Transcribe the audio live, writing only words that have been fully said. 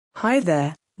Hi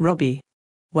there, Robbie.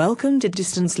 Welcome to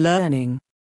distance learning.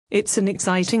 It's an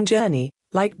exciting journey,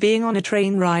 like being on a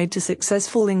train ride to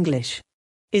successful English.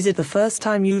 Is it the first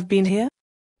time you've been here?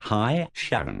 Hi,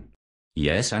 Sharon.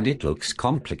 Yes, and it looks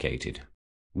complicated.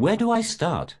 Where do I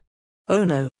start? Oh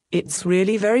no, it's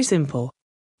really very simple.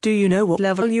 Do you know what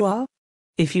level you are?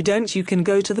 If you don't, you can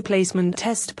go to the placement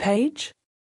test page.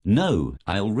 No,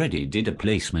 I already did a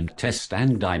placement test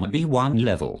and I'm a B1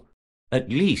 level. At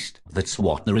least, that's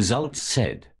what the results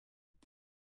said.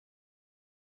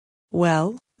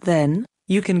 Well, then,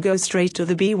 you can go straight to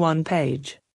the B1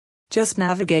 page. Just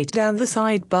navigate down the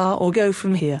sidebar or go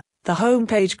from here, the home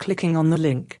page, clicking on the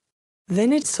link.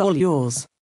 Then it's all yours.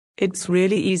 It's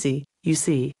really easy, you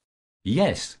see.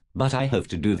 Yes, but I have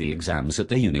to do the exams at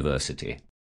the university.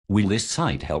 Will this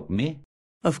site help me?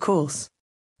 Of course.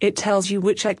 It tells you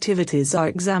which activities are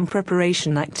exam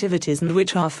preparation activities and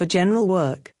which are for general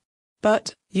work.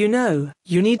 But, you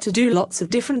need to do lots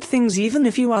of different things even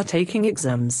if you are taking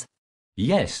exams.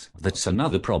 Yes, that's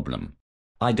another problem.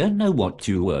 I don't know what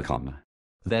to work on.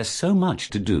 There's so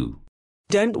much to do.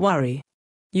 Don't worry.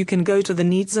 You can go to the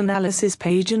needs analysis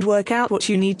page and work out what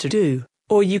you need to do,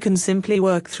 or you can simply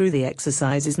work through the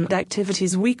exercises and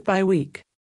activities week by week.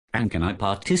 And can I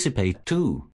participate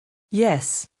too?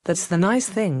 Yes, that's the nice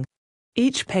thing.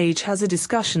 Each page has a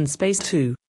discussion space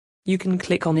too. You can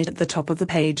click on it at the top of the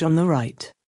page on the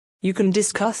right. You can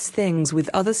discuss things with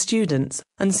other students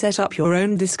and set up your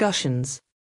own discussions.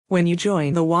 When you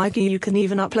join the wiki, you can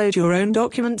even upload your own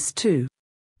documents too.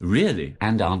 Really?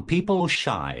 And aren't people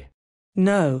shy?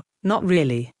 No, not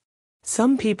really.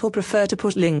 Some people prefer to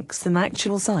put links in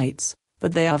actual sites,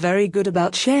 but they are very good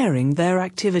about sharing their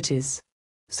activities.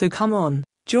 So come on,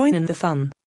 join in the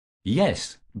fun.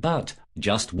 Yes, but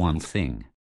just one thing.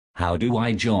 How do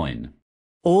I join?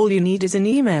 All you need is an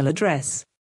email address.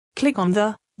 Click on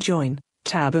the Join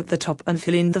tab at the top and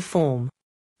fill in the form.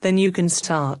 Then you can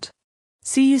start.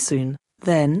 See you soon,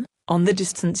 then, on the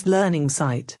distance learning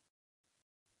site.